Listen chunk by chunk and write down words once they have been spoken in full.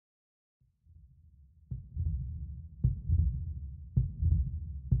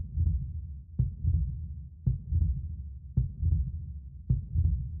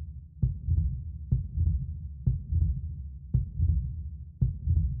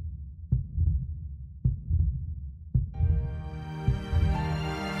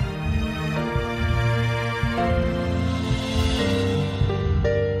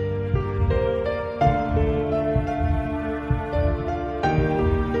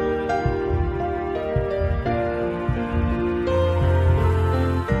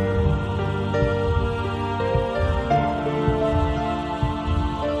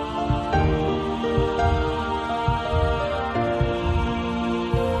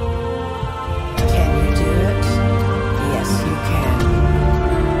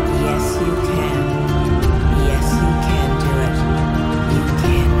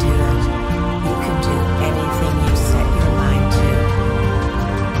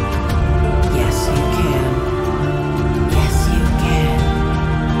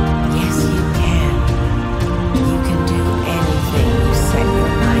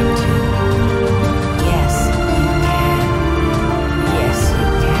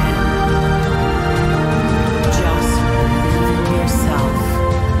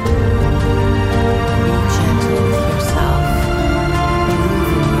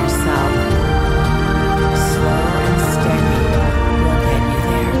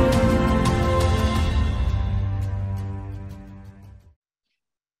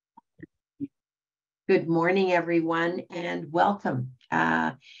Good morning, everyone, and welcome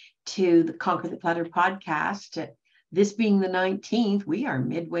to the Conquer the Clutter podcast. This being the 19th, we are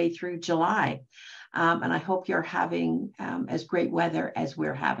midway through July, and I hope you're having as great weather as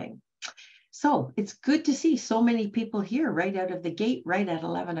we're having. So it's good to see so many people here right out of the gate, right at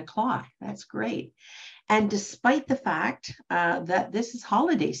 11 o'clock. That's great. And despite the fact that this is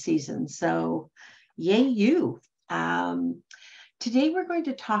holiday season, so yay you. Today, we're going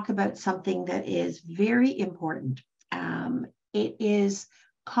to talk about something that is very important. It is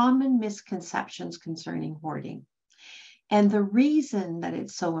common misconceptions concerning hoarding. And the reason that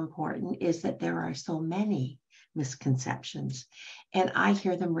it's so important is that there are so many misconceptions, and I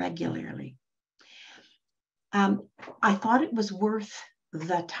hear them regularly. I thought it was worth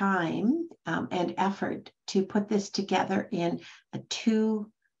the time and effort to put this together in a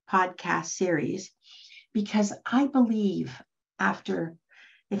 2 podcast series, because I believe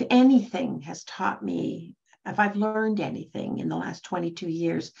if anything has taught me, if I've learned anything in the last 22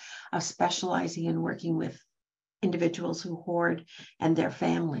 years of specializing in working with individuals who hoard and their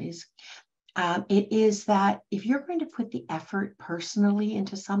families, it is that if you're going to put the effort personally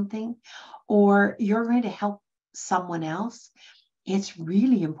into something, or you're going to help someone else, it's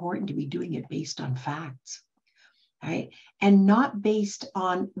really important to be doing it based on facts. Right? And not based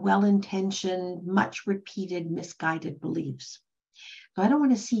on well-intentioned, much repeated, misguided beliefs. So I don't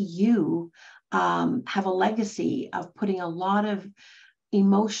want to see you have a legacy of putting a lot of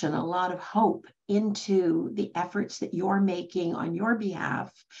emotion, a lot of hope into the efforts that you're making on your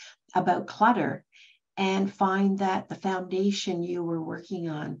behalf about clutter, and find that the foundation you were working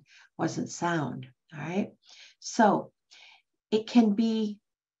on wasn't sound. All right. So it can be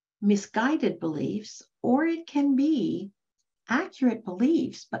misguided beliefs, or it can be accurate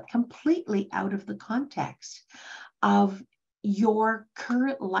beliefs, but completely out of the context of your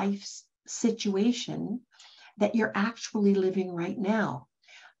current life situation that you're actually living right now.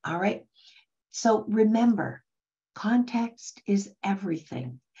 All right. So remember, context is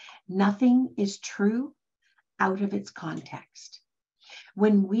everything. Nothing is true out of its context.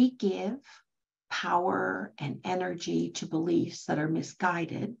 When we give power and energy to beliefs that are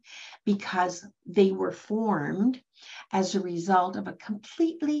misguided because they were formed as a result of a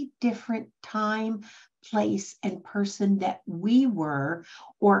completely different time, place, and person that we were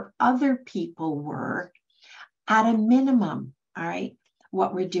or other people were, at a minimum, all right,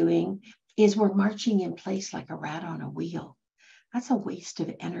 what we're doing is we're marching in place like a rat on a wheel. That's a waste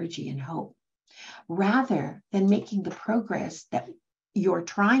of energy and hope. Rather than making the progress that you're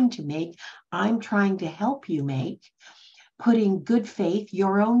trying to make, I'm trying to help you make, putting good faith,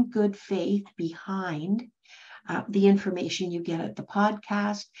 your own good faith behind the information you get at the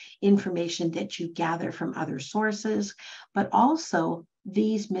podcast, information that you gather from other sources, but also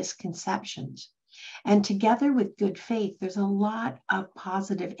these misconceptions. And together with good faith, there's a lot of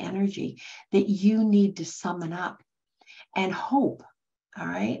positive energy that you need to summon up. And hope, all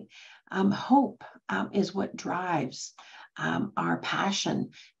right? Hope is what drives our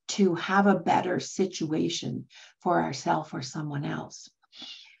passion to have a better situation for ourselves or someone else.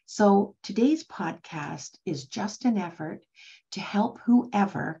 So today's podcast is just an effort to help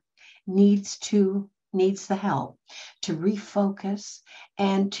whoever needs the help to refocus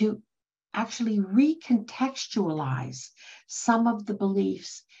and to actually recontextualize some of the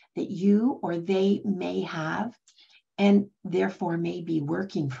beliefs that you or they may have and therefore may be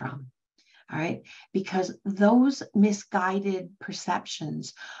working from. All right, because those misguided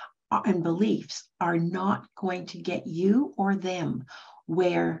perceptions and beliefs are not going to get you or them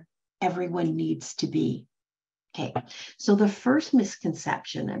where everyone needs to be. Okay, so the first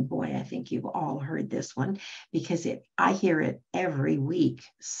misconception, and boy, I think you've all heard this one because I hear it every week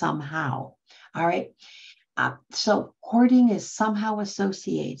somehow. All right, so hoarding is somehow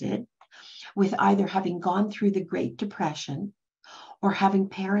associated with either having gone through the Great Depression or having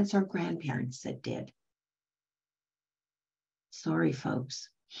parents or grandparents that did. Sorry, folks,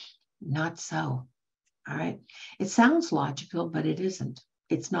 not so. All right. It sounds logical, but it isn't.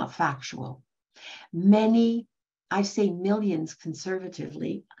 It's not factual. Many, I say millions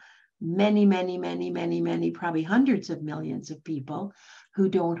conservatively, many, probably hundreds of millions of people who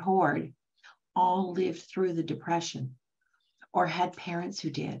don't hoard all lived through the Depression or had parents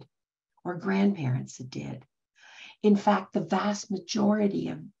who did or grandparents that did. In fact, the vast majority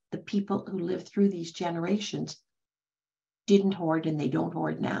of the people who lived through these generations didn't hoard, and they don't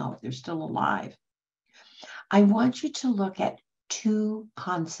hoard now. They're still alive. I want you to look at 2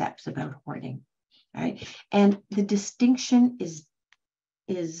 concepts about hoarding, right? And the distinction is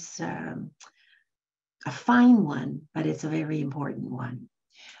a fine one, but it's a very important one.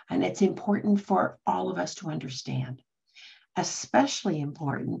 And it's important for all of us to understand, especially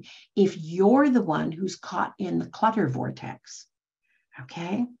important if you're the one who's caught in the clutter vortex,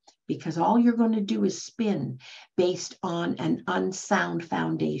 okay? Because all you're going to do is spin based on an unsound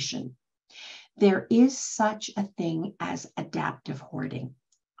foundation. There is such a thing as adaptive hoarding.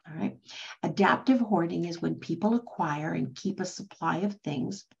 All right. Adaptive hoarding is when people acquire and keep a supply of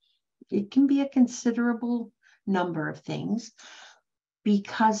things. It can be a considerable number of things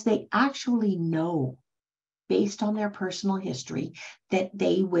because they actually know, based on their personal history, that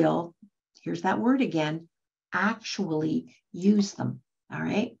they will, here's that word again, actually use them. All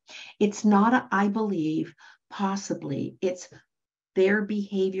right. It's not a, I believe, possibly. It's their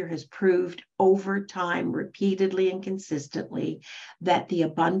behavior has proved over time, repeatedly and consistently, that the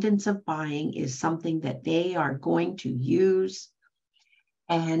abundance of buying is something that they are going to use,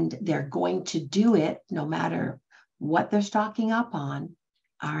 and they're going to do it no matter what they're stocking up on.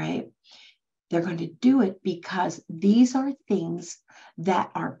 All right. They're going to do it because these are things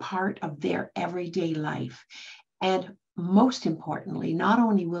that are part of their everyday life. And most importantly, not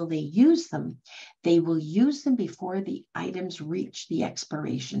only will they use them, they will use them before the items reach the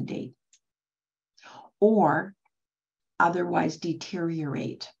expiration date or otherwise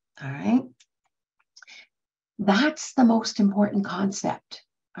deteriorate. All right. That's the most important concept.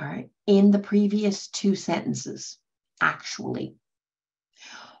 All right. In the previous two sentences, actually.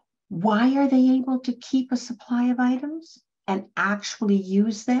 Why are they able to keep a supply of items and actually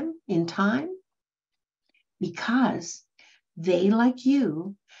use them in time? Because they, like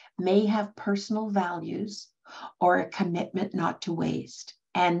you, may have personal values or a commitment not to waste.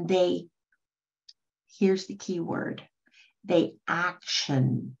 And they, here's the key word, they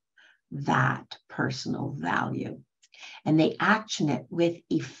action that personal value. And they action it with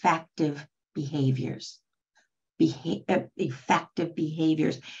effective behaviors. Effective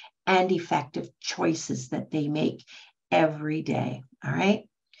behaviors and effective choices that they make every day. All right.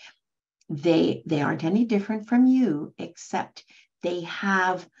 They aren't any different from you, except they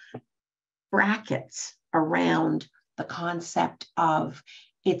have brackets around the concept of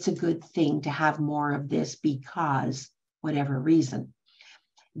it's a good thing to have more of this because whatever reason.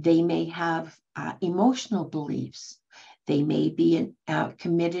 They may have emotional beliefs. They may be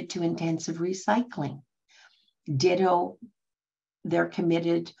committed to intensive recycling. Ditto, they're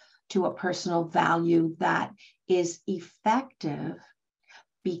committed to a personal value that is effective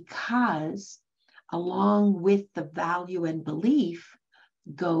because along with the value and belief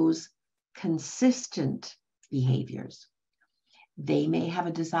goes consistent behaviors. They may have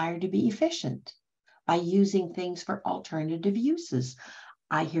a desire to be efficient by using things for alternative uses.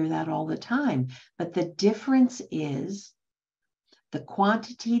 I hear that all the time. But the difference is the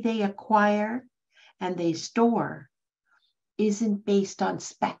quantity they acquire and they store isn't based on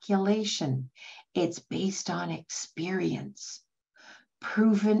speculation. It's based on experience,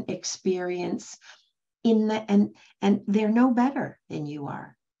 proven experience in the, and they're no better than you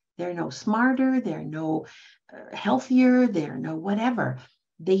are. They're no smarter, they're no healthier, they're no whatever.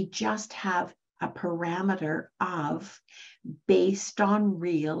 They just have a parameter of based on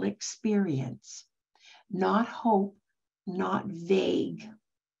real experience, not hope, not vague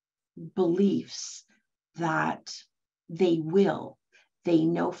beliefs that they will. They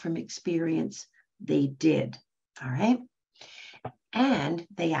know from experience they did. All right. And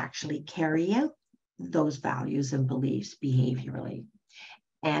they actually carry out those values and beliefs behaviorally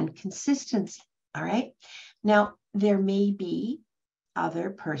and consistency. All right. Now, there may be other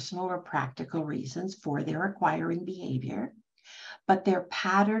personal or practical reasons for their acquiring behavior, but their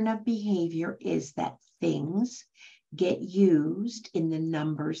pattern of behavior is that things get used in the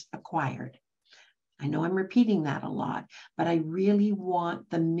numbers acquired. I know I'm repeating that a lot, but I really want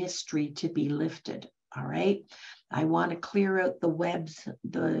the mystery to be lifted. All right. I want to clear out the webs,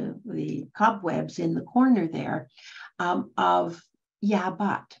 the cobwebs in the corner there of, yeah,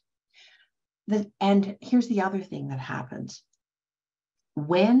 but. And here's the other thing that happens.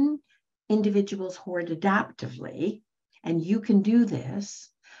 When individuals hoard adaptively, and you can do this,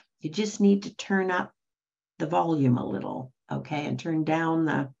 you just need to turn up the volume a little, okay, and turn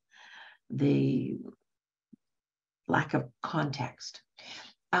down the lack of context.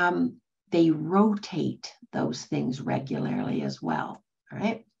 They rotate those things regularly as well, all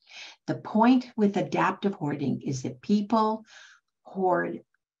right? The point with adaptive hoarding is that people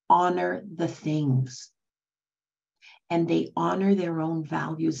honor the things, and they honor their own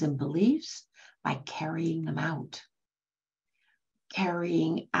values and beliefs by carrying them out,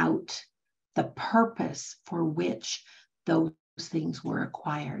 carrying out the purpose for which those things were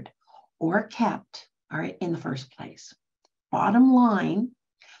acquired or kept, all right, in the first place. Bottom line,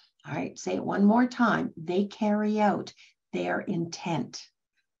 All right, say it one more time. They carry out their intent.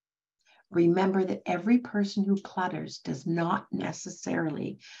 Remember that every person who clutters does not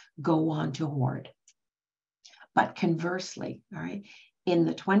necessarily go on to hoard. But conversely, all right, in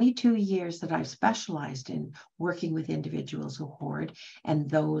the 22 years that I've specialized in working with individuals who hoard and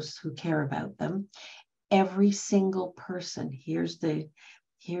those who care about them, every single person, here's the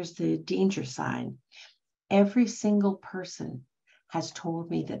danger sign. Every single person has told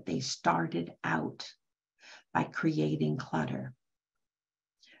me that they started out by creating clutter.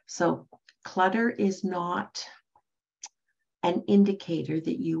 So clutter is not an indicator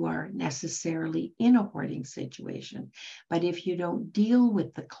that you are necessarily in a hoarding situation. But if you don't deal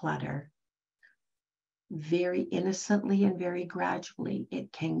with the clutter very innocently and very gradually,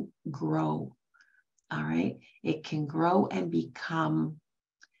 it can grow. All right. It can grow and become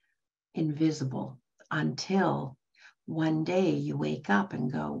invisible until one day you wake up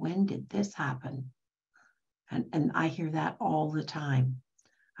and go, when did this happen? And I hear that all the time.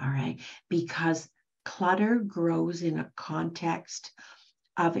 All right. Because clutter grows in a context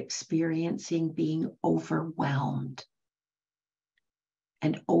of experiencing being overwhelmed.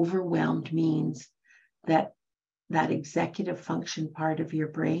 And overwhelmed means that that executive function part of your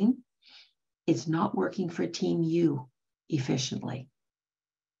brain is not working for Team U efficiently.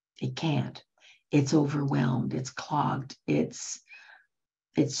 It can't. It's overwhelmed. It's clogged. It's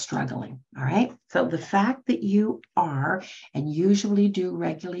struggling. All right. So the fact that you are and usually do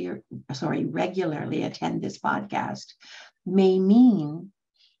regularly attend this podcast may mean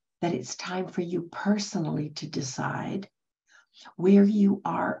that it's time for you personally to decide where you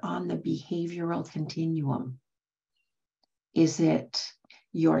are on the behavioral continuum. Is it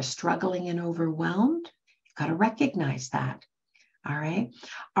you're struggling and overwhelmed? You've got to recognize that. All right.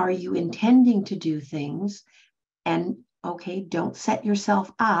 Are you intending to do things? And okay, don't set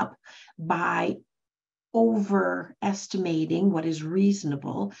yourself up by overestimating what is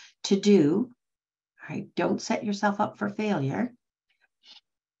reasonable to do. All right. Don't set yourself up for failure.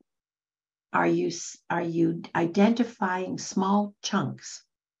 Are you identifying small chunks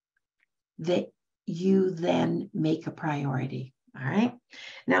that you then make a priority? All right.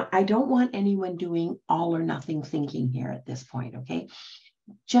 Now, I don't want anyone doing all or nothing thinking here at this point, okay?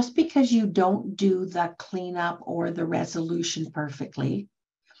 Just because you don't do the cleanup or the resolution perfectly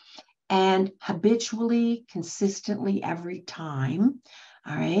and habitually, consistently every time,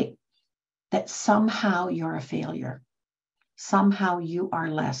 all right, that somehow you're a failure. Somehow you are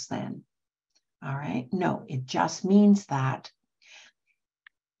less than. All right. No, it just means that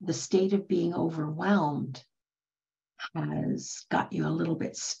the state of being overwhelmed has got you a little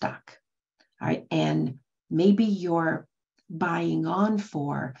bit stuck. All right. And maybe you're buying on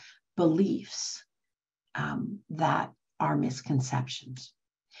for beliefs that are misconceptions.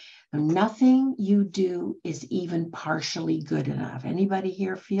 Nothing you do is even partially good enough. Anybody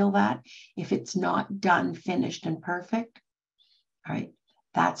here feel that? If it's not done, finished, and perfect, all right,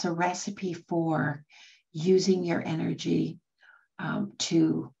 that's a recipe for using your energy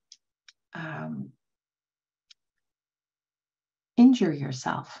to injure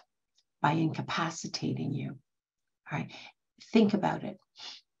yourself by incapacitating you. All right, think about it.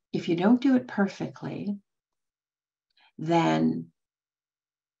 If you don't do it perfectly, then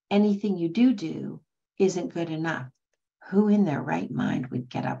anything you do isn't good enough. Who in their right mind would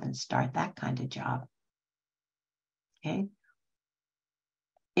get up and start that kind of job? Okay.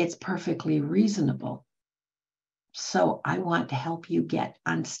 It's perfectly reasonable. So I want to help you get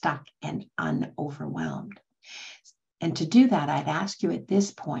unstuck and unoverwhelmed. And to do that, I'd ask you at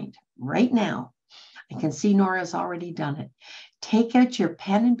this point, right now, I can see Nora's already done it. Take out your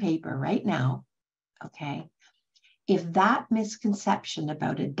pen and paper right now, okay? If that misconception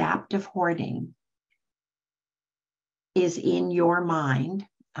about adaptive hoarding is in your mind,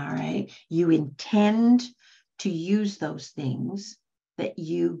 all right, you intend to use those things that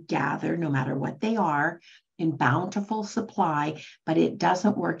you gather, no matter what they are, in bountiful supply, but it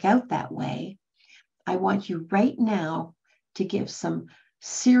doesn't work out that way. I want you right now to give some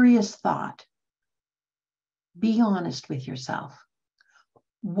serious thought. Be honest with yourself.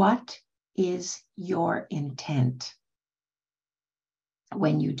 What is your intent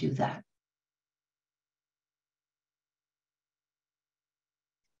when you do that?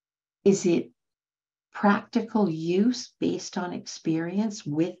 Is it practical use based on experience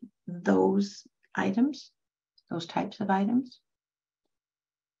with those items, those types of items?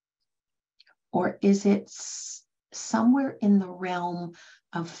 Or is it somewhere in the realm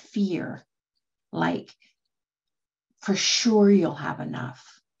of fear, like for sure you'll have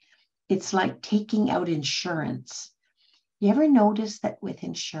enough? It's like taking out insurance. You ever notice that with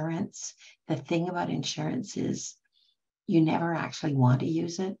insurance, the thing about insurance is you never actually want to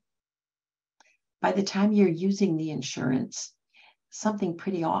use it? By the time you're using the insurance, something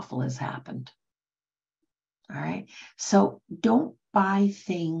pretty awful has happened. All right. So don't buy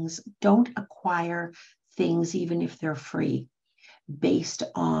things, don't acquire things, even if they're free, based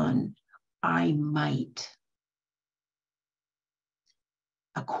on I might.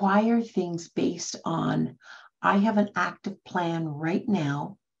 Acquire things based on I have an active plan right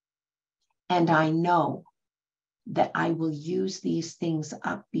now, and I know that I will use these things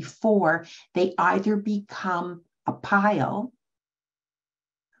up before they either become a pile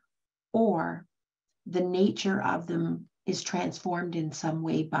or the nature of them is transformed in some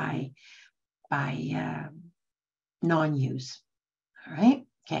way by non-use. All right.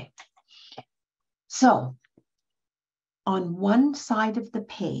 Okay. So on one side of the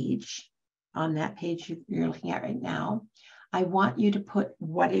page, on that page you're looking at right now, I want you to put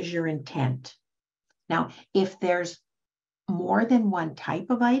what is your intent. Now, if there's more than one type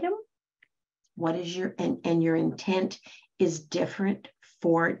of item, what is your, and your intent is different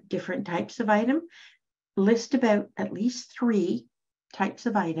for different types of item, list about at least 3 types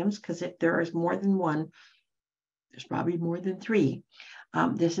of items, because if there is more than one, there's probably more than 3.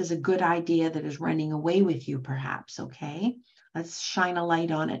 This is a good idea that is running away with you, perhaps, okay? Let's shine a light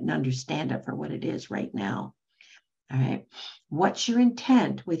on it and understand it for what it is right now. All right. What's your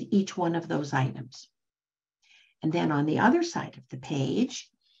intent with each one of those items? And then on the other side of the page,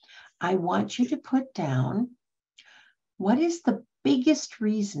 I want you to put down what is the biggest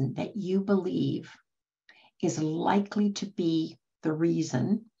reason that you believe is likely to be the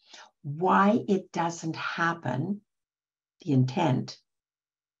reason why it doesn't happen, the intent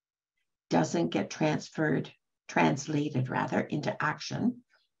doesn't get translated into action,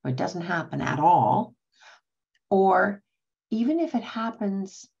 or it doesn't happen at all, or even if it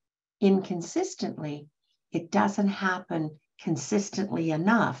happens inconsistently, it doesn't happen consistently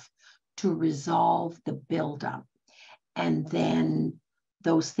enough to resolve the buildup. And then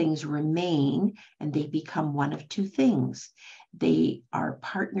those things remain and they become one of 2 things. They are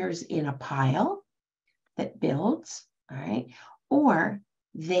partners in a pile that builds, all right, or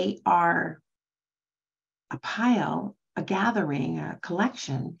they are a pile, a gathering, a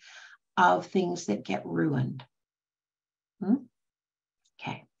collection of things that get ruined.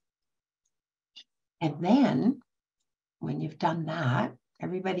 Okay. And then when you've done that,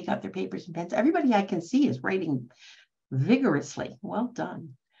 everybody got their papers and pens. Everybody I can see is writing vigorously. Well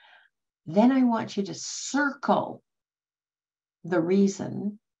done. Then I want you to circle the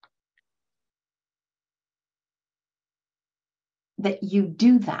reason that you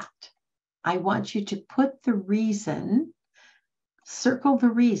do that. I want you to put the reason, circle the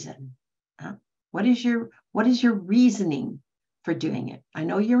reason. What is your reasoning for doing it? I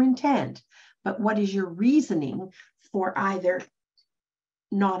know your intent, but what is your reasoning for either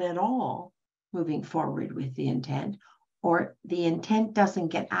not at all moving forward with the intent, or the intent doesn't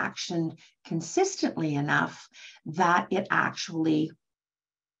get actioned consistently enough that it actually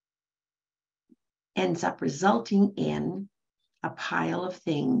ends up resulting in a pile of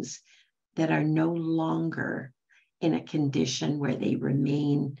things that are no longer in a condition where they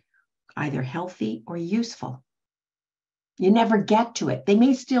remain either healthy or useful. You never get to it. They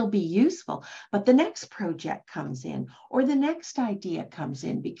may still be useful, but the next project comes in or the next idea comes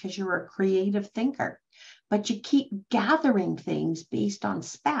in because you're a creative thinker, but you keep gathering things based on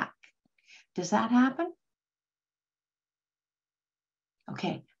spec. Does that happen?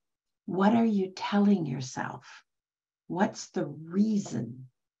 Okay. What are you telling yourself? What's the reason?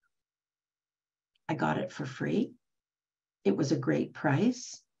 I got it for free. It was a great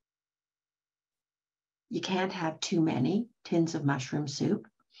price. You can't have too many tins of mushroom soup.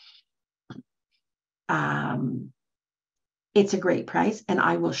 It's a great price and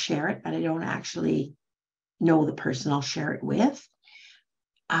I will share it, but I don't actually know the person I'll share it with.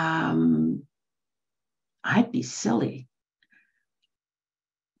 I'd be silly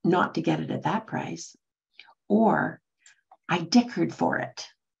not to get it at that price. Or I dickered for it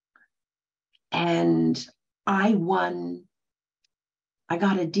and I won. I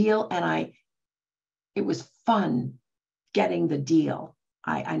got a deal and it was fun getting the deal.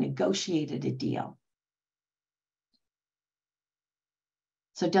 I negotiated a deal.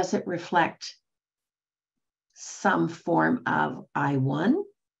 So does it reflect some form of I won?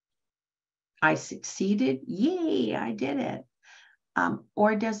 I succeeded? Yay, I did it.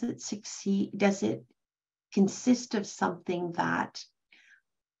 Or does it succeed? Does it consist of something that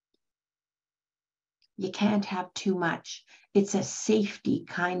you can't have too much? It's a safety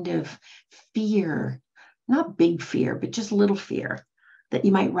kind of fear, not big fear, but just a little fear that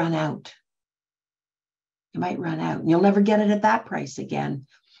you might run out. You might run out and you'll never get it at that price again.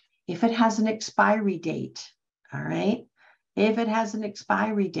 If it has an expiry date, all right? If it has an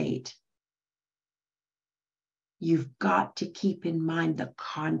expiry date, you've got to keep in mind the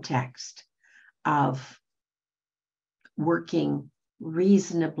context of working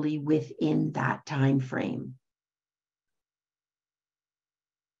reasonably within that time frame.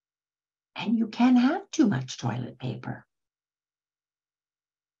 And you can have too much toilet paper.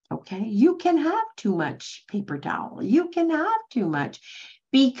 Okay, you can have too much paper towel. You can have too much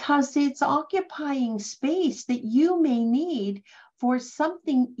because it's occupying space that you may need for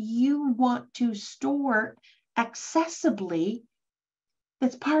something you want to store accessibly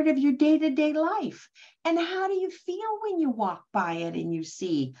that's part of your day-to-day life. And how do you feel when you walk by it and you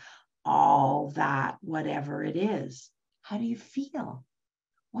see all that, whatever it is? How do you feel?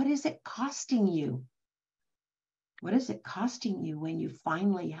 What is it costing you? What is it costing you when you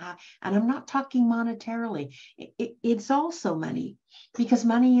finally have, and I'm not talking monetarily, it's also money, because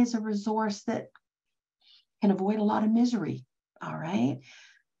money is a resource that can avoid a lot of misery, all right?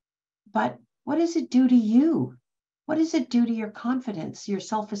 But what does it do to you? What does it do to your confidence, your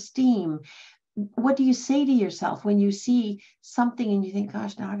self-esteem? What do you say to yourself when you see something and you think,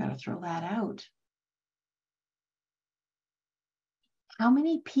 gosh, now I got to throw that out? How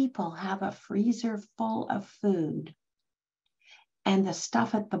many people have a freezer full of food and the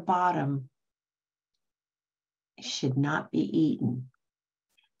stuff at the bottom should not be eaten,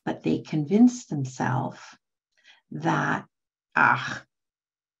 but they convince themselves that,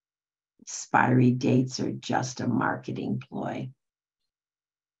 expiry dates are just a marketing ploy?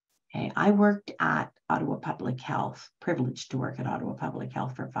 Okay, I worked at Ottawa Public Health, privileged to work at Ottawa Public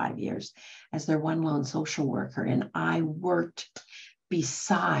Health for 5 years as their one lone social worker. And I worked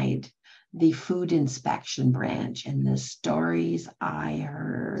beside the food inspection branch, and the stories I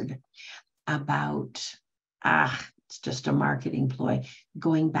heard about, it's just a marketing ploy,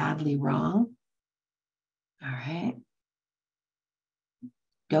 going badly wrong. All right.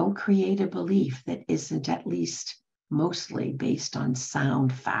 Don't create a belief that isn't at least mostly based on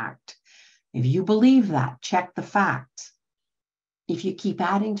sound fact. If you believe that, check the facts. If you keep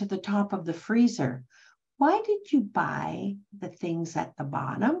adding to the top of the freezer, why did you buy the things at the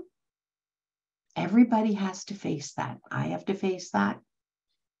bottom? Everybody has to face that. I have to face that.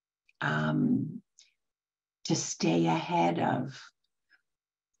 To stay ahead of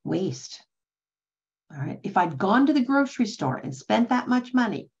waste. All right. If I'd gone to the grocery store and spent that much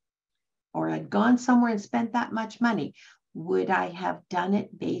money, or I'd gone somewhere and spent that much money, would I have done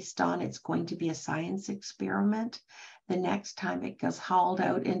it based on it's going to be a science experiment the next time it goes hauled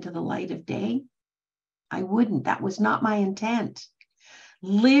out into the light of day? I wouldn't. That was not my intent.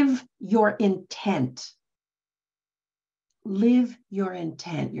 Live your intent. Live your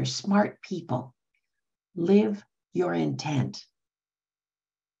intent. You're smart people. Live your intent.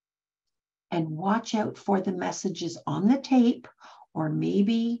 And watch out for the messages on the tape, or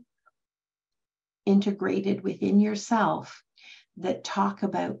maybe integrated within yourself, that talk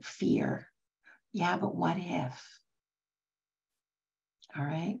about fear. Yeah, but what if? All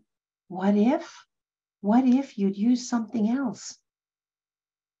right. What if? What if you'd use something else?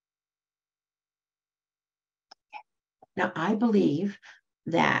 Now, I believe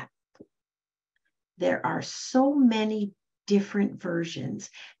that there are so many different versions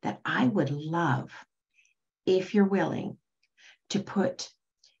that I would love, if you're willing, to put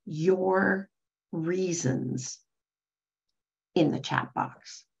your reasons in the chat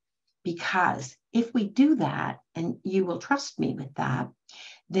box. Because if we do that, and you will trust me with that,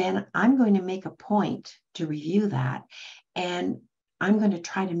 then I'm going to make a point to review that. And I'm going to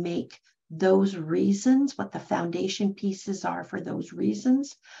try to make those reasons, what the foundation pieces are for those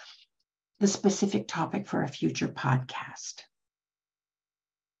reasons, the specific topic for a future podcast.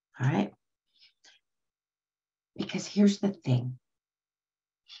 All right. Because here's the thing.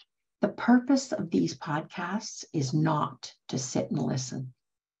 The purpose of these podcasts is not to sit and listen.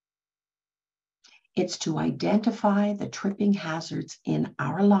 It's to identify the tripping hazards in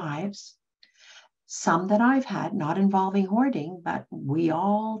our lives, some that I've had, not involving hoarding, but we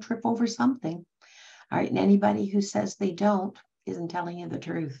all trip over something. All right. And anybody who says they don't isn't telling you the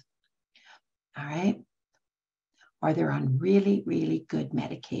truth. All right. Or they're on really, really good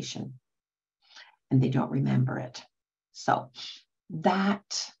medication and they don't remember it. So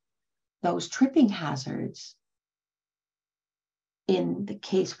those tripping hazards, in the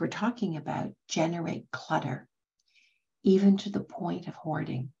case we're talking about, generate clutter, even to the point of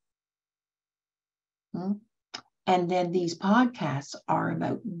hoarding. And And then these podcasts are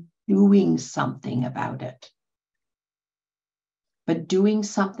about doing something about it. But doing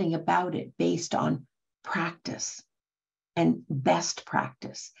something about it based on practice and best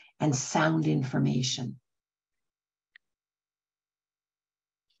practice and sound information.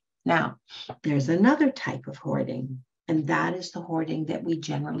 Now, there's another type of hoarding, and that is the hoarding that we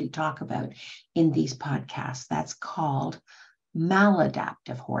generally talk about in these podcasts. That's called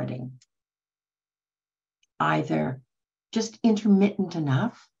maladaptive hoarding. Either just intermittent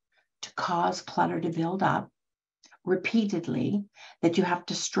enough to cause clutter to build up repeatedly that you have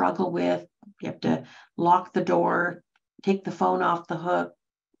to struggle with, you have to lock the door, take the phone off the hook,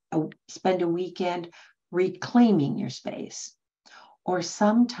 spend a weekend reclaiming your space. Or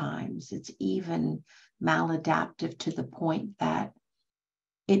sometimes it's even maladaptive to the point that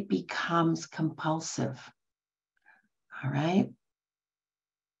it becomes compulsive. All right?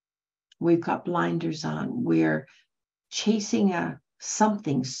 We've got blinders on. We're chasing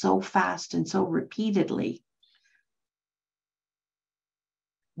something so fast and so repeatedly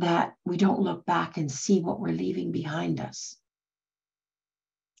that we don't look back and see what we're leaving behind us.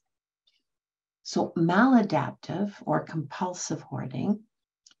 So maladaptive or compulsive hoarding,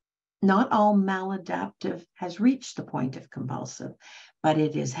 not all maladaptive has reached the point of compulsive, but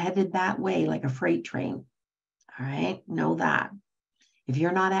it is headed that way like a freight train. All right, know that. If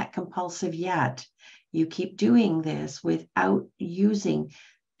you're not at compulsive yet, you keep doing this without using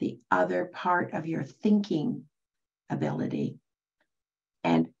the other part of your thinking ability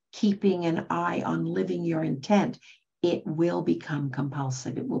and keeping an eye on living your intent, it will become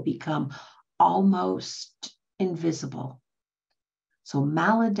compulsive. It will become almost invisible. So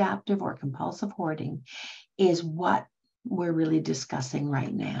maladaptive or compulsive hoarding is what we're really discussing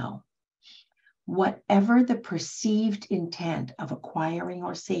right now. Whatever the perceived intent of acquiring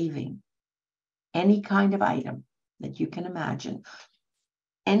or saving any kind of item that you can imagine,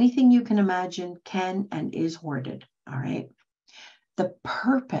 anything you can imagine can and is hoarded, all right? The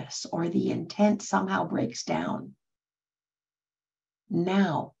purpose or the intent somehow breaks down.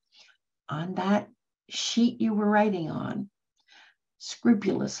 Now, on that sheet you were writing on,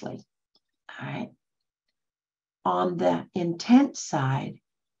 scrupulously, all right? On the intent side,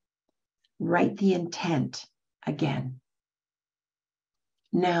 write the intent again.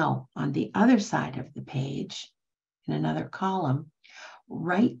 Now, on the other side of the page, in another column,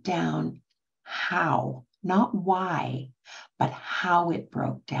 write down how, not why, but how it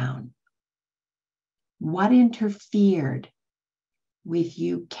broke down. What interfered with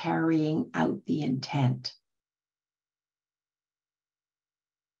you carrying out the intent?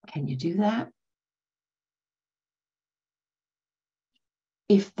 Can you do that?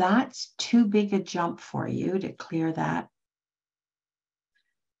 If that's too big a jump for you to clear that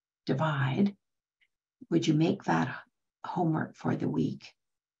divide, would you make that homework for the week?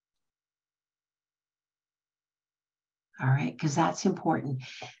 All right, because that's important.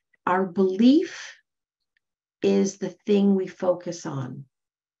 Our belief is the thing we focus on.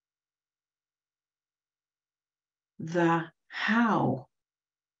 The how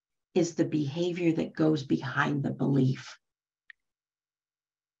is the behavior that goes behind the belief.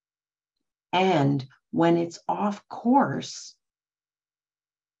 And when it's off course,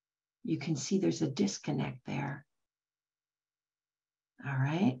 you can see there's a disconnect there. All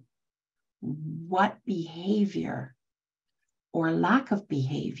right. What behavior or lack of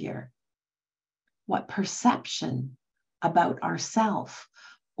behavior, what perception about ourself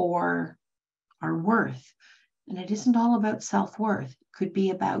or our worth, and it isn't all about self-worth, it could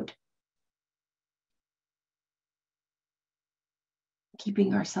be about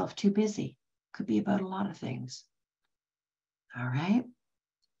keeping ourselves too busy, could be about a lot of things. All right.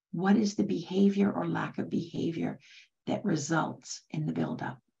 What is the behavior or lack of behavior that results in the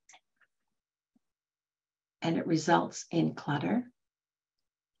buildup? And it results in clutter,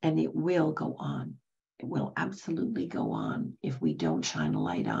 and it will go on. It will absolutely go on if we don't shine a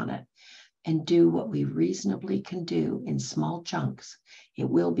light on it and do what we reasonably can do in small chunks. It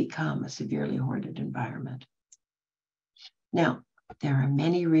will become a severely hoarded environment. Now, there are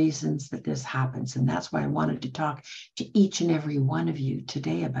many reasons that this happens, and that's why I wanted to talk to each and every one of you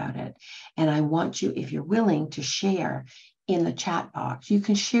today about it. And I want you, if you're willing, to share in the chat box. You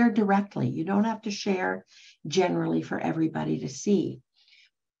can share directly. You don't have to share generally for everybody to see.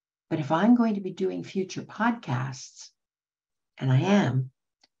 But if I'm going to be doing future podcasts, and I am,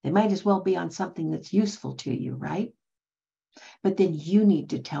 they might as well be on something that's useful to you, right? But then you need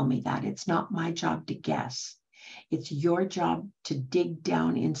to tell me that. It's not my job to guess. It's your job to dig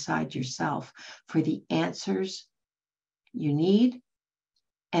down inside yourself for the answers you need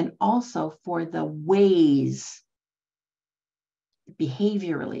and also for the ways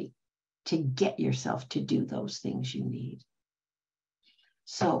behaviorally to get yourself to do those things you need.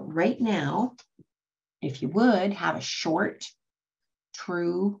 So right now, if you would, have a short,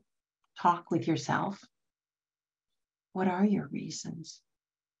 true talk with yourself. What are your reasons?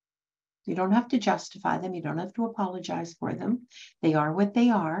 You don't have to justify them. You don't have to apologize for them. They are what they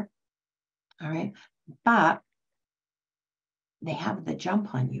are. All right. But they have the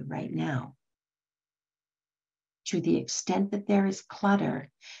jump on you right now. To the extent that there is clutter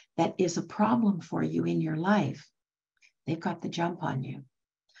that is a problem for you in your life, they've got the jump on you.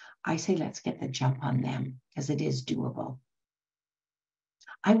 I say, let's get the jump on them because it is doable.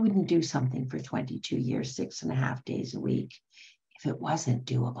 I wouldn't do something for 22 years, 6.5 days a week, if it wasn't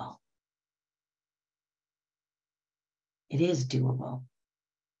doable. It is doable,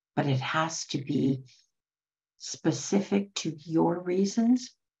 but it has to be specific to your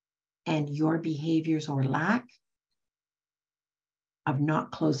reasons and your behaviors or lack of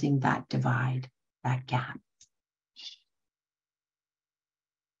not closing that divide, that gap.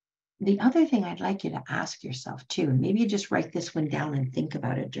 The other thing I'd like you to ask yourself too, and maybe you just write this one down and think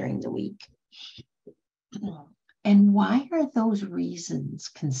about it during the week. And why are those reasons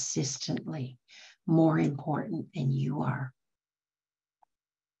consistently more important than you are?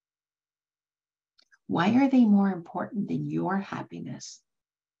 Why are they more important than your happiness,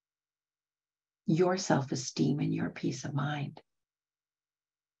 your self-esteem, and your peace of mind?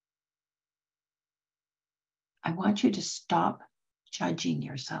 I want you to stop judging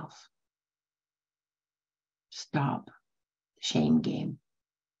yourself. Stop the shame game.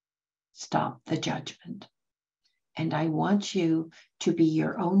 Stop the judgment. And I want you to be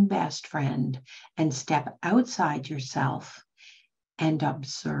your own best friend and step outside yourself and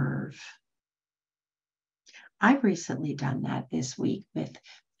observe. I've recently done that this week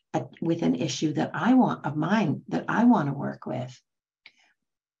with an issue that I want to work with.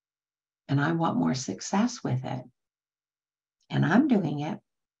 And I want more success with it. And I'm doing it.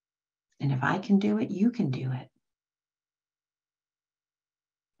 And if I can do it, you can do it.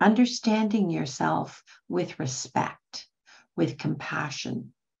 Understanding yourself with respect, with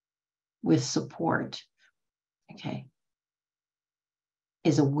compassion, with support, okay,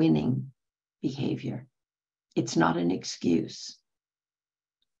 is a winning behavior. It's not an excuse.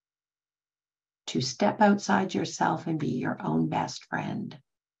 To step outside yourself and be your own best friend,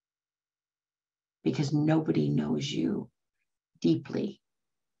 because nobody knows you deeply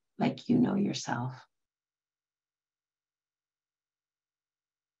like you know yourself.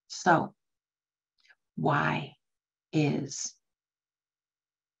 So, why is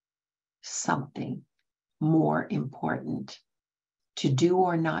something more important to do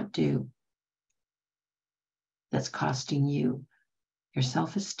or not do that's costing you your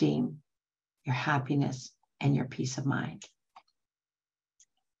self-esteem, your happiness, and your peace of mind?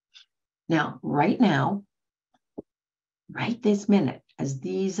 Now, right this minute, as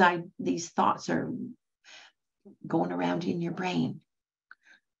these thoughts are going around in your brain,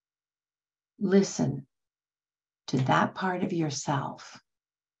 listen to that part of yourself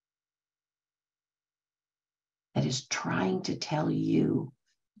that is trying to tell you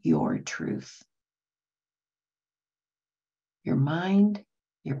your truth. Your mind,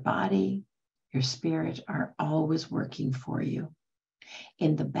 your body, your spirit are always working for you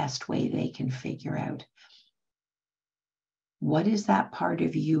in the best way they can figure out. What is that part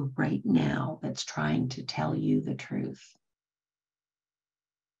of you right now that's trying to tell you the truth?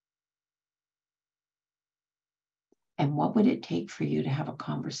 And what would it take for you to have a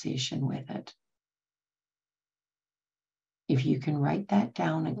conversation with it? If you can write that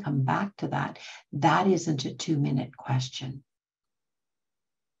down and come back to that, that isn't a 2-minute question.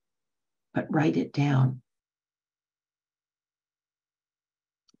 But write it down.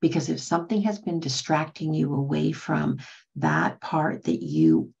 Because if something has been distracting you away from that part that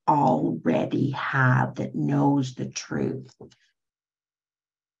you already have that knows the truth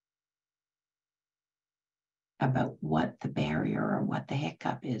about what the barrier or what the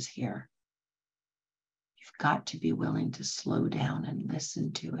hiccup is here, you've got to be willing to slow down and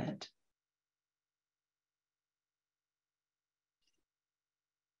listen to it.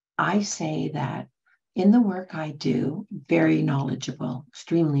 I say that in the work I do, very knowledgeable,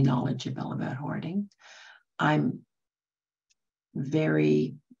 extremely knowledgeable about hoarding. I'm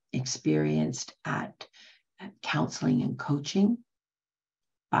very experienced at counseling and coaching,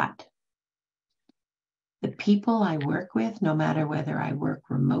 but the people I work with, no matter whether I work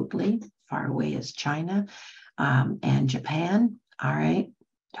remotely, far away as China and Japan, all right,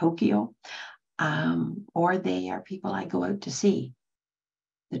 Tokyo, or they are people I go out to see.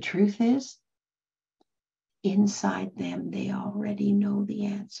 The truth is, inside them, they already know the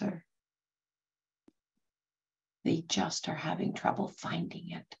answer. They just are having trouble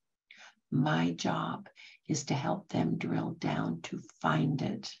finding it. My job is to help them drill down to find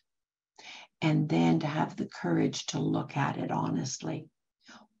it, and then to have the courage to look at it honestly.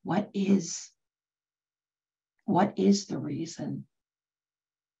 What is the reason?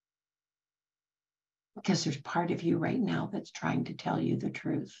 Because there's part of you right now that's trying to tell you the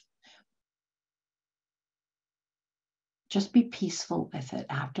truth. Just be peaceful with it.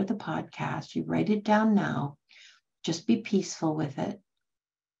 After the podcast, you write it down now. Just be peaceful with it.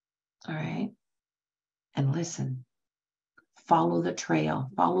 All right? And listen. Follow the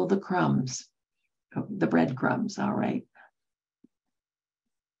trail. Follow the crumbs. The breadcrumbs, all right?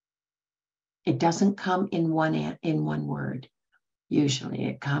 It doesn't come in one word. Usually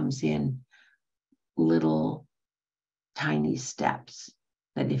it comes in little tiny steps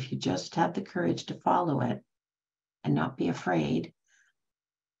that if you just have the courage to follow it and not be afraid,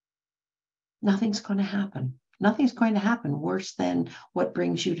 nothing's going to happen. Nothing's going to happen worse than what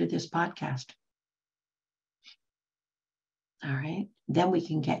brings you to this podcast. All right. Then we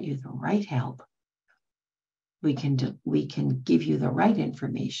can get you the right help. We can give you the right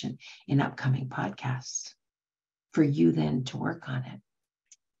information in upcoming podcasts for you then to work on it.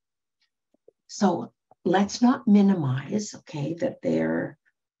 So let's not minimize, okay, that there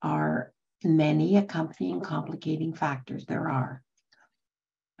are many accompanying complicating factors. There are,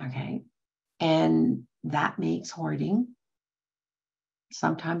 okay? And that makes hoarding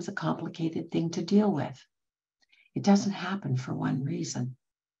sometimes a complicated thing to deal with. It doesn't happen for one reason.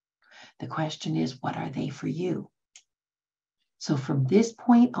 The question is, what are they for you? So from this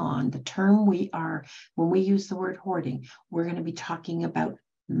point on, the term when we use the word hoarding, we're going to be talking about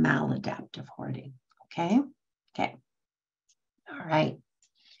maladaptive hoarding. Okay? Okay. All right.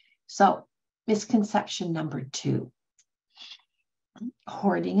 So misconception number 2.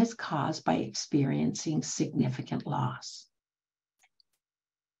 Hoarding is caused by experiencing significant loss.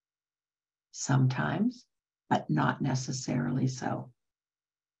 Sometimes, but not necessarily so.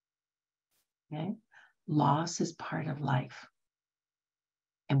 Okay? Loss is part of life.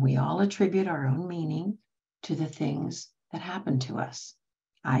 And we all attribute our own meaning to the things that happen to us.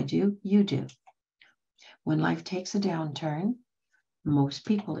 I do, you do. When life takes a downturn, most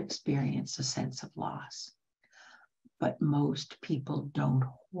people experience a sense of loss. But most people don't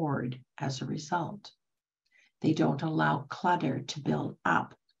hoard as a result. They don't allow clutter to build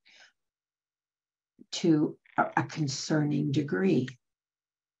up to a concerning degree.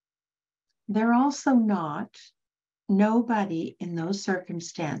 They're also nobody in those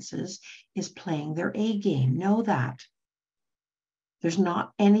circumstances is playing their A game. Know that. There's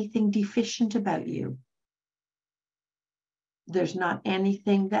not anything deficient about you. There's not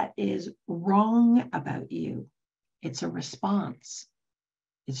anything that is wrong about you. It's a response.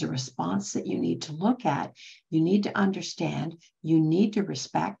 It's a response that you need to look at, you need to understand, you need to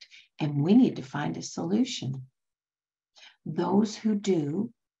respect, and we need to find a solution. Those who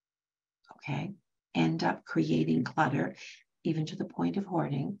do, okay, end up creating clutter, even to the point of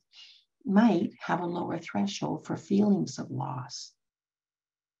hoarding, might have a lower threshold for feelings of loss.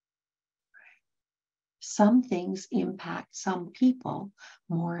 Some things impact some people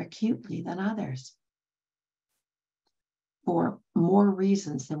more acutely than others, for more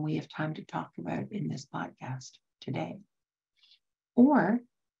reasons than we have time to talk about in this podcast today. Or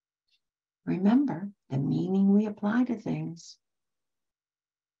remember, the meaning we apply to things.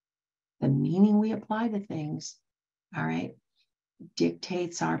 The meaning we apply to things, all right,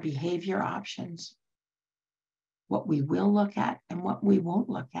 dictates our behavior options, what we will look at and what we won't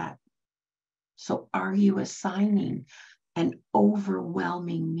look at. So are you assigning an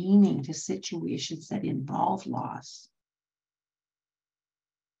overwhelming meaning to situations that involve loss?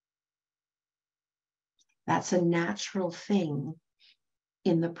 That's a natural thing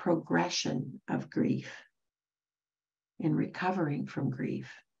in the progression of grief, in recovering from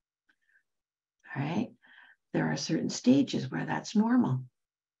grief. All right? There are certain stages where that's normal.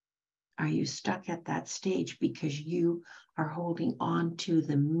 Are you stuck at that stage because you are holding on to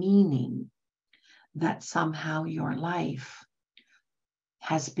the meaning that somehow your life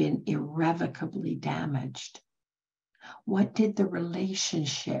has been irrevocably damaged? What did the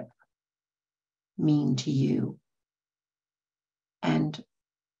relationship mean to you? And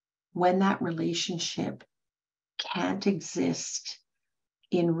when that relationship can't exist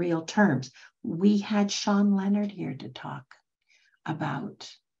in real terms, we had Sean Leonard here to talk about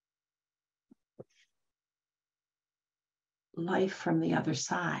life from the other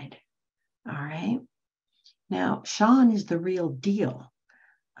side. All right. Now, Sean is the real deal.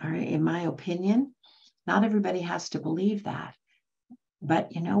 All right. In my opinion, Not everybody has to believe that.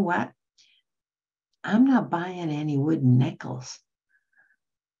 But you know what? I'm not buying any wooden nickels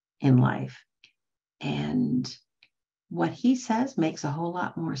in life. And what he says makes a whole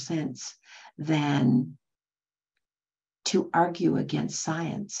lot more sense than to argue against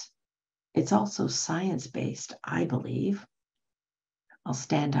science. It's also science-based, I believe. I'll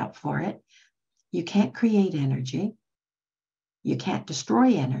stand up for it. You can't create energy. You can't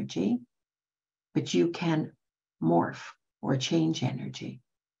destroy energy, but you can morph or change energy.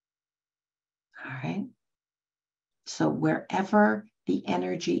 All right. So wherever the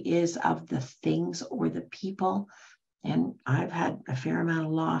energy is of the things or the people, and I've had a fair amount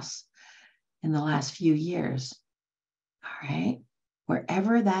of loss in the last few years. All right.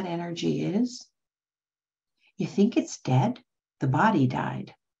 Wherever that energy is, you think it's dead? The body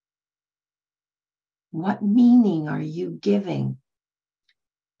died. What meaning are you giving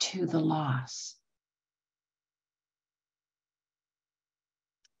to the loss?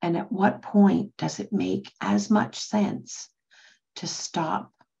 And at what point does it make as much sense to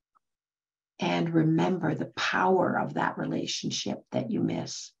stop and remember the power of that relationship that you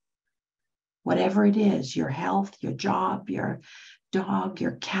miss? Whatever it is, your health, your job, your dog,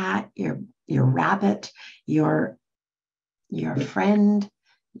 your cat, your rabbit, your friend,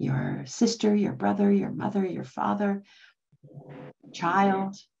 your sister, your brother, your mother, your father,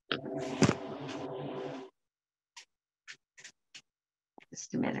 child.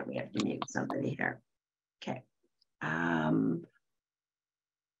 Just a minute, we have to mute somebody here. Okay.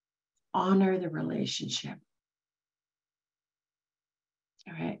 Honor the relationship.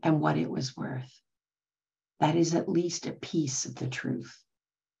 All right. And what it was worth. That is at least a piece of the truth.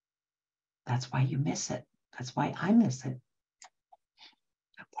 That's why you miss it. That's why I miss it.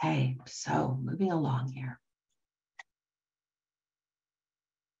 Okay. So moving along here.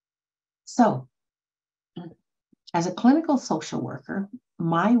 So as a clinical social worker,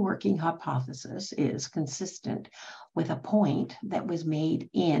 my working hypothesis is consistent with a point that was made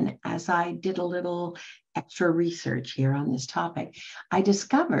as I did a little extra research here on this topic, I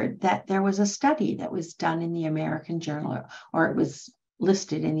discovered that there was a study that was done in the American Journal, or it was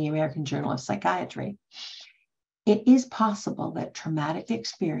listed in the American Journal of Psychiatry. It is possible that traumatic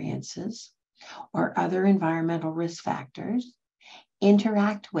experiences or other environmental risk factors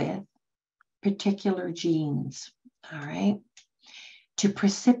interact with particular genes, all right, to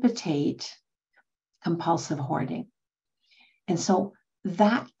precipitate compulsive hoarding. And so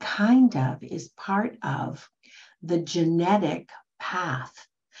that kind of is part of the genetic path.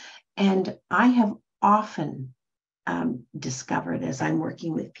 And I have often discovered as I'm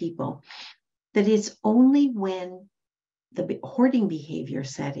working with people that it's only when the hoarding behavior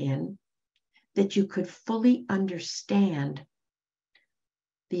set in that you could fully understand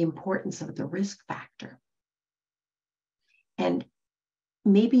the importance of the risk factor. And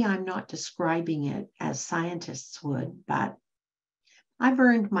maybe I'm not describing it as scientists would, but I've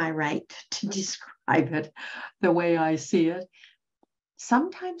earned my right to describe it the way I see it.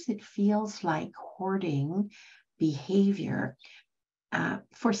 Sometimes it feels like hoarding behavior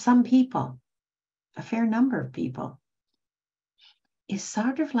for some people, a fair number of people, is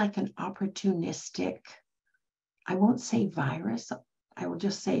sort of like an opportunistic, I won't say virus, I will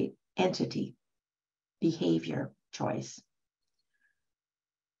just say entity, behavior choice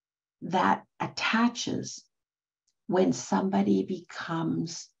that attaches when somebody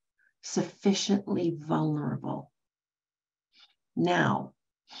becomes sufficiently vulnerable. Now,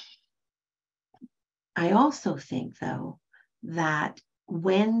 I also think, though, that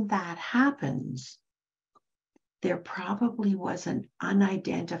when that happens, there probably was an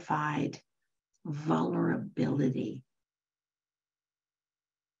unidentified vulnerability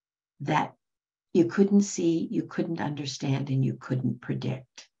that you couldn't see, you couldn't understand, and you couldn't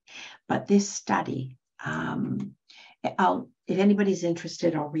predict. But this study, if anybody's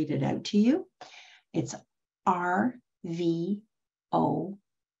interested, I'll read it out to you. It's RVOLINO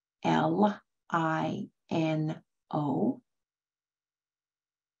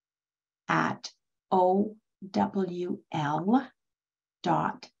at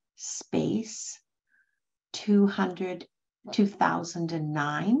OWL.space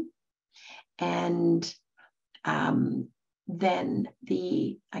 2009. And then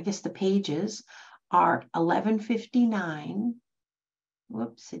I guess the pages are 1159.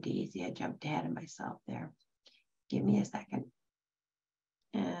 Whoopsie daisy, I jumped ahead of myself there. Give me a second.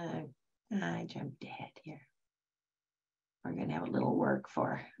 I jumped ahead here. We're going to have a little work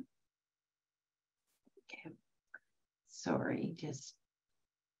for. Okay. Sorry, just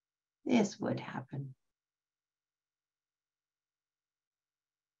this would happen.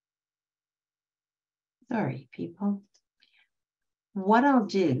 Sorry, people. What I'll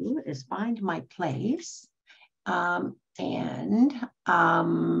do is find my place, and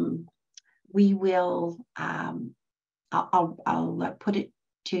we will. I'll put it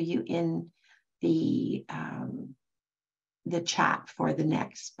to you in the chat for the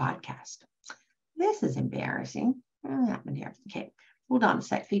next podcast. This is embarrassing. What happened here? Okay, hold on a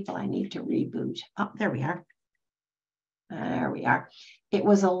sec, people. I need to reboot. Oh, there we are. There we are. It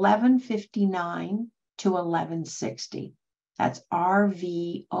was 11:59 to 11:60. That's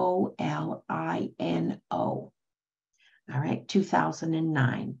RVOLINO. All right,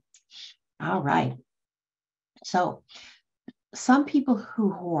 2009. All right. So some people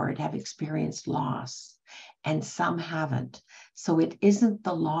who hoard have experienced loss and some haven't. So it isn't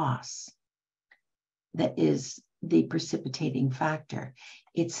the loss that is the precipitating factor.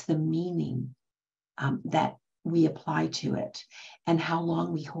 It's the meaning that we apply to it and how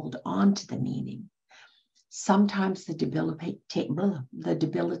long we hold on to the meaning. Sometimes the debilitating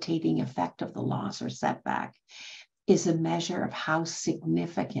effect of the loss or setback is a measure of how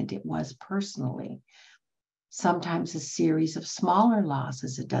significant it was personally. Sometimes a series of smaller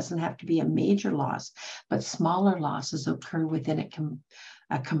losses. It doesn't have to be a major loss, but smaller losses occur within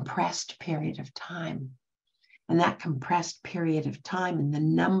a compressed period of time. And that compressed period of time and the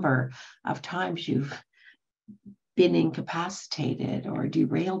number of times you've been incapacitated or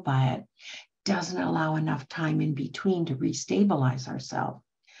derailed by it doesn't allow enough time in between to restabilize ourselves.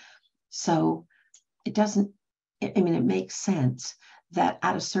 So it doesn't, it makes sense that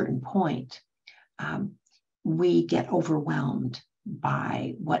at a certain point, we get overwhelmed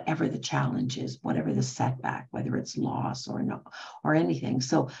by whatever the challenge is, whatever the setback, whether it's loss or no, or anything.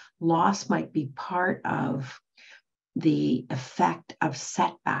 So loss might be part of the effect of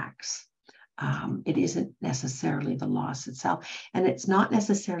setbacks. It isn't necessarily the loss itself. And it's not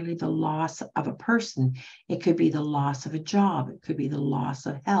necessarily the loss of a person. It could be the loss of a job. It could be the loss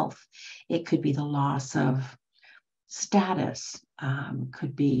of health. It could be the loss of status.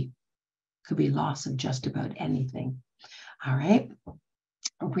 Could be loss of just about anything. All right.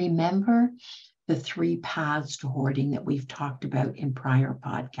 Remember the 3 paths to hoarding that we've talked about in prior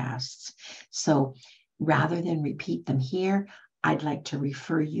podcasts. So rather than repeat them here, I'd like to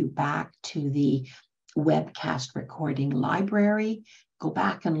refer you back to the webcast recording library. Go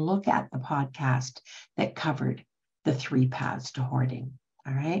back and look at the podcast that covered the 3 paths to hoarding.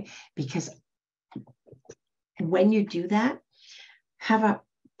 All right. Because when you do that, have a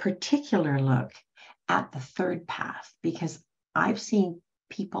particular look at the 3rd path, because I've seen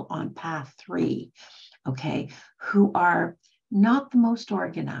people on path 3, okay, who are not the most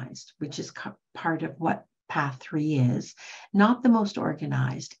organized, which is part of what path 3 is, not the most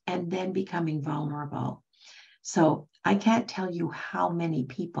organized, and then becoming vulnerable. So I can't tell you how many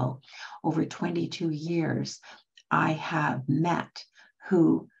people over 22 years I have met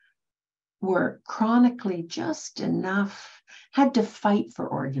who were chronically just enough, had to fight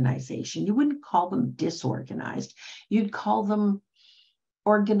for organization. You wouldn't call them disorganized. You'd call them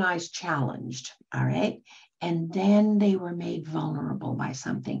organized challenged, all right? And then they were made vulnerable by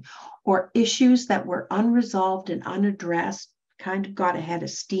something, or issues that were unresolved and unaddressed kind of got ahead of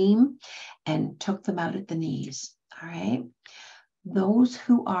steam and took them out at the knees, all right? Those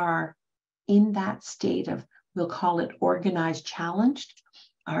who are in that state of, we'll call it organized challenged,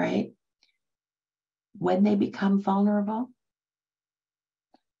 all right? When they become vulnerable,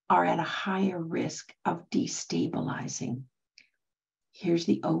 are at a higher risk of destabilizing. Here's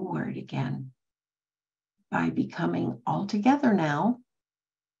the O word again. By becoming altogether now,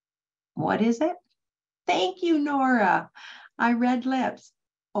 what is it? Thank you, Nora. I read lips.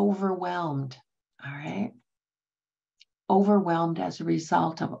 Overwhelmed, all right? Overwhelmed as a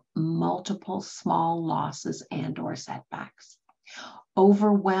result of multiple small losses and or setbacks.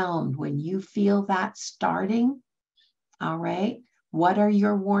 Overwhelmed when you feel that starting, all right? What are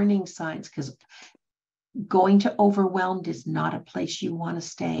your warning signs? Because going to overwhelmed is not a place you want to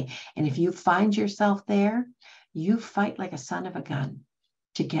stay. And if you find yourself there, you fight like a son of a gun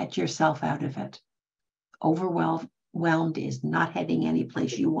to get yourself out of it. Overwhelmed is not heading any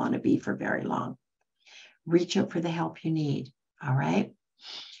place you want to be for very long. Reach out for the help you need, all right?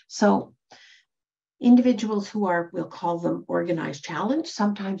 So individuals who are, we'll call them organized challenge,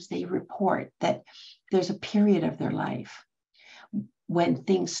 sometimes they report that there's a period of their life when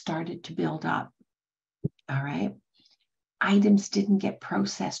things started to build up, all right? Items didn't get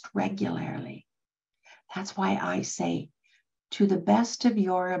processed regularly. That's why I say, to the best of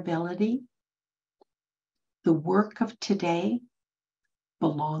your ability, the work of today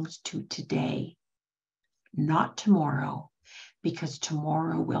belongs to today, not tomorrow, because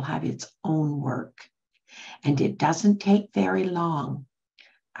tomorrow will have its own work. And it doesn't take very long,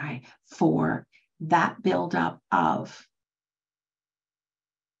 all right, for that buildup of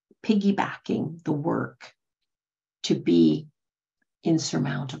piggybacking the work to be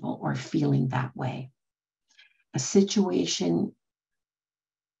insurmountable or feeling that way. A situation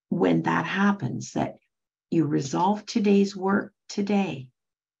when that happens, that you resolve today's work today,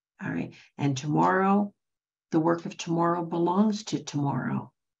 all right, and tomorrow, the work of tomorrow belongs to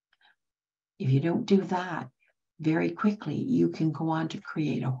tomorrow. If you don't do that, very quickly, you can go on to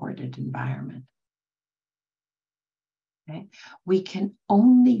create a hoarded environment. Okay? We can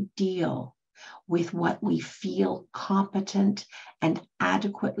only deal with what we feel competent and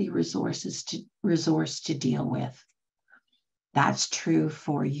adequately resourced to deal with. That's true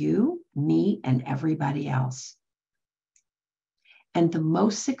for you, me, and everybody else. And the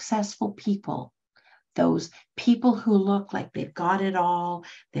most successful people, those people who look like they've got it all,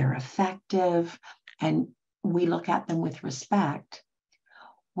 they're effective, and we look at them with respect.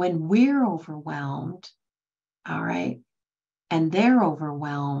 When we're overwhelmed, all right, and they're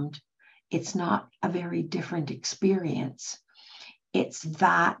overwhelmed, it's not a very different experience. It's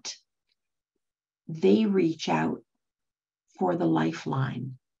that they reach out for the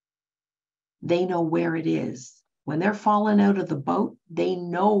lifeline. They know where it is. When they're falling out of the boat, they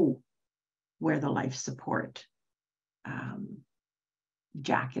know where the life support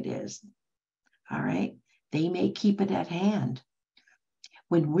jacket is. All right. They may keep it at hand.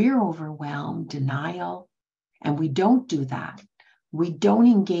 When we're overwhelmed, denial, and we don't do that, we don't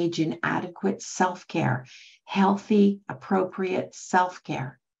engage in adequate self-care, healthy, appropriate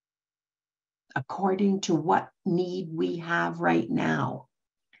self-care, according to what need we have right now.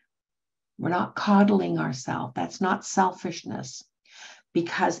 We're not coddling ourselves. That's not selfishness.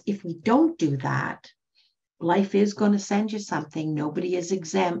 Because if we don't do that, life is going to send you something. Nobody is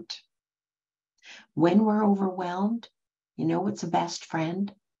exempt. When we're overwhelmed, you know what's a best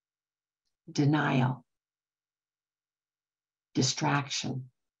friend? Denial, distraction,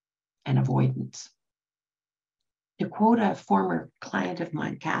 and avoidance. To quote a former client of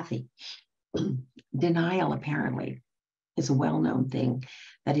mine, Kathy, denial apparently is a well-known thing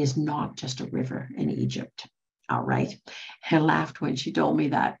that is not just a river in Egypt. All right. I laughed when she told me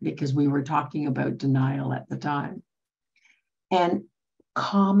that because we were talking about denial at the time. And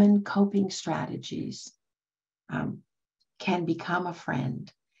common coping strategies can become a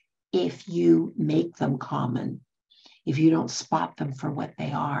friend if you make them common, if you don't spot them for what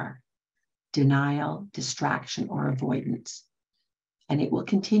they are: denial, distraction, or avoidance. And it will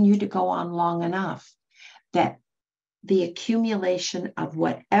continue to go on long enough that the accumulation of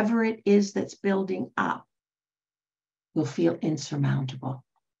whatever it is that's building up will feel insurmountable.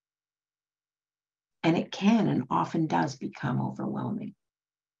 And it can and often does become overwhelming.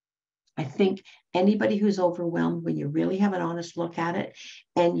 I think anybody who's overwhelmed, when you really have an honest look at it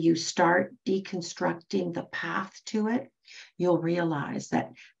and you start deconstructing the path to it, you'll realize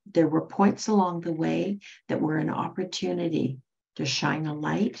that there were points along the way that were an opportunity to shine a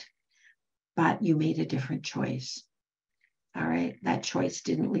light, but you made a different choice. All right, that choice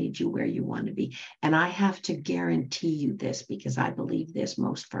didn't lead you where you want to be. And I have to guarantee you this because I believe this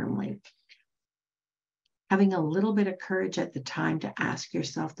most firmly. Having a little bit of courage at the time to ask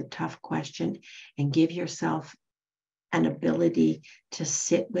yourself the tough question and give yourself an ability to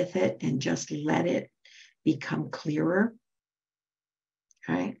sit with it and just let it become clearer,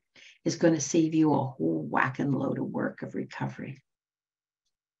 right, is going to save you a whole whacking load of work of recovery.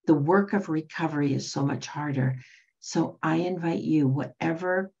 The work of recovery is so much harder. So I invite you,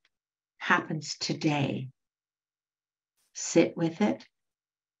 whatever happens today, sit with it,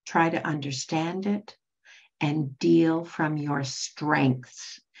 try to understand it, and deal from your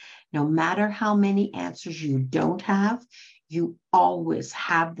strengths. No matter how many answers you don't have, you always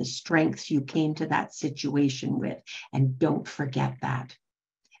have the strengths you came to that situation with. And don't forget that.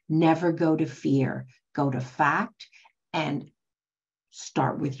 Never go to fear, go to fact and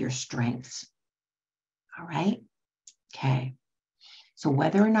start with your strengths. All right? Okay. So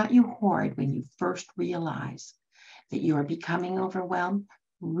whether or not you hoard, when you first realize that you are becoming overwhelmed,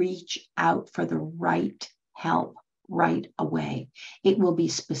 reach out for the right help right away. It will be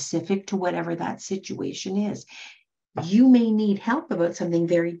specific to whatever that situation is. You may need help about something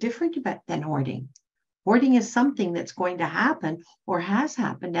very different than hoarding. Hoarding is something that's going to happen or has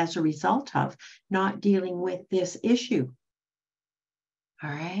happened as a result of not dealing with this issue. All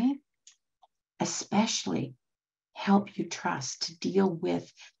right? Especially help you trust to deal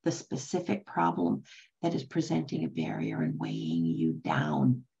with the specific problem that is presenting a barrier and weighing you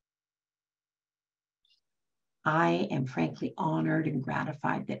down. I am frankly honored and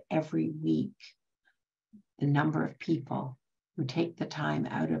gratified that every week the number of people who take the time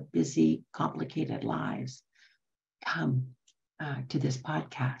out of busy, complicated lives come to this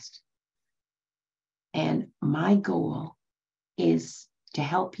podcast. And my goal is to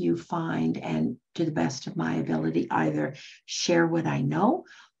help you find, and to the best of my ability, either share what I know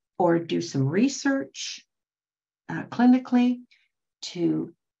or do some research clinically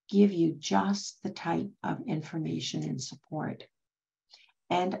to give you just the type of information and support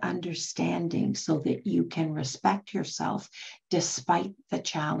and understanding so that you can respect yourself despite the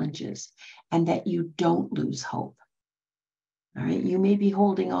challenges and that you don't lose hope. All right. You may be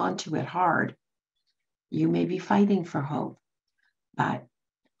holding on to it hard. You may be fighting for hope, but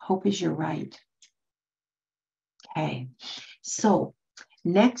hope is your right. Okay. So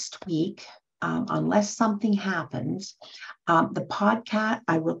next week, unless something happens, the podcast,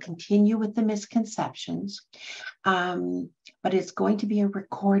 I will continue with the misconceptions, but it's going to be a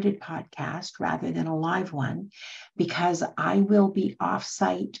recorded podcast rather than a live one, because I will be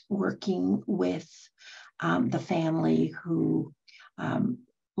offsite working with the family who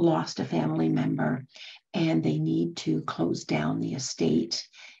lost a family member, and they need to close down the estate,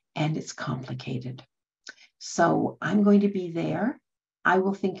 and it's complicated. So I'm going to be there. I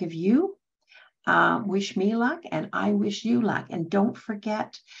will think of you. Wish me luck, and I wish you luck. And don't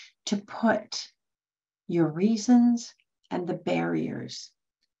forget to put your reasons and the barriers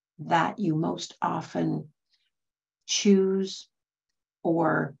that you most often choose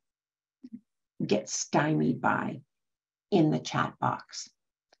or get stymied by in the chat box.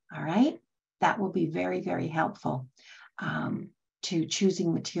 All right? That will be very, very helpful to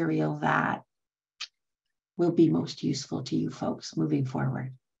choosing material that will be most useful to you folks moving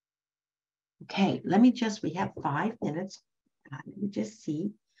forward. Okay, we have 5 minutes. Let me just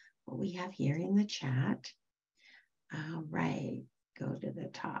see what we have here in the chat. All right, go to the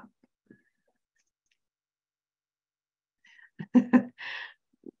top.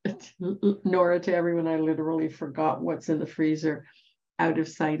 Nora, to everyone, I literally forgot what's in the freezer. Out of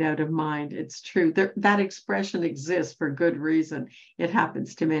sight, out of mind. It's true. That expression exists for good reason. It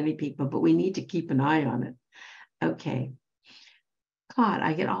happens to many people, but we need to keep an eye on it. Okay. Claude,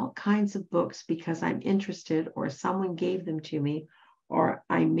 I get all kinds of books because I'm interested, or someone gave them to me, or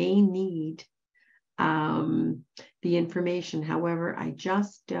I may need the information. However, I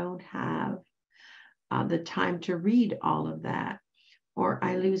just don't have the time to read all of that, or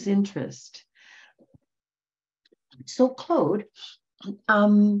I lose interest. So, Claude,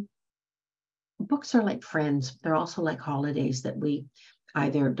 books are like friends. They're also like holidays that we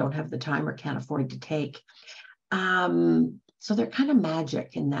either don't have the time or can't afford to take. So they're kind of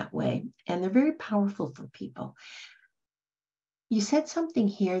magic in that way, and they're very powerful for people. You said something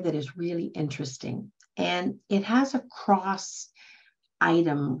here that is really interesting, and it has a cross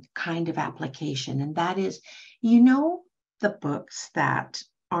item kind of application, and that is, the books that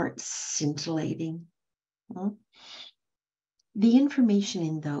aren't scintillating. The information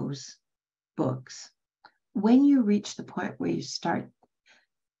in those books, when you reach the point where you start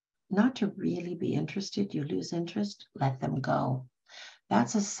not to really be interested, you lose interest, let them go.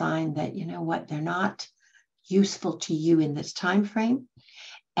 That's a sign that, they're not useful to you in this time frame.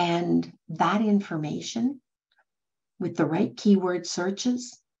 And that information, with the right keyword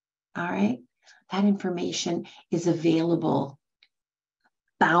searches, all right, that information is available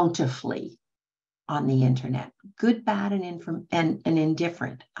bountifully on the internet, good, bad, and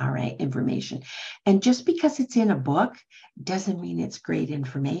indifferent, all right, information. And just because it's in a book doesn't mean it's great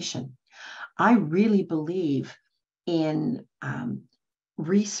information. I really believe in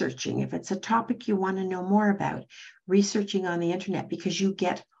researching. If it's a topic you want to know more about, researching on the internet, because you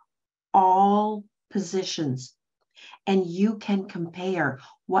get all positions and you can compare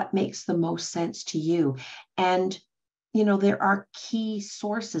what makes the most sense to you. And there are key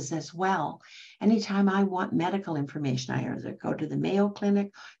sources as well. Anytime I want medical information, I either go to the Mayo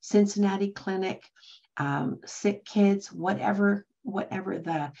Clinic, Cincinnati Clinic, Sick Kids, whatever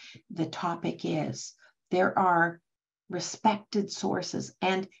the topic is. There are respected sources,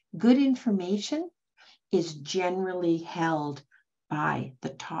 and good information is generally held by the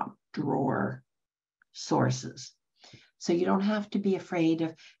top drawer sources. So you don't have to be afraid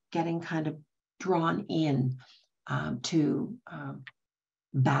of getting kind of drawn in to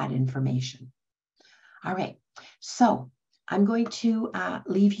bad information. All right, so I'm going to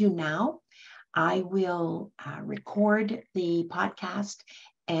leave you now. I will record the podcast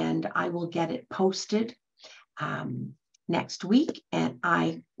and I will get it posted next week. And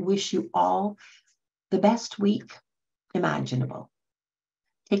I wish you all the best week imaginable.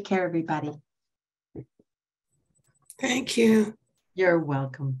 Take care, everybody. Thank you. You're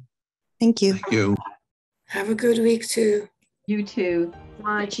welcome. Thank you. Thank you. Have a good week too. You too.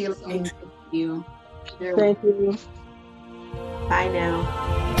 Much, Elaine. Thank you. Thank you. Bye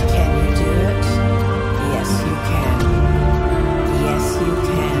now. Can you do it? Yes, you can. Yes, you can.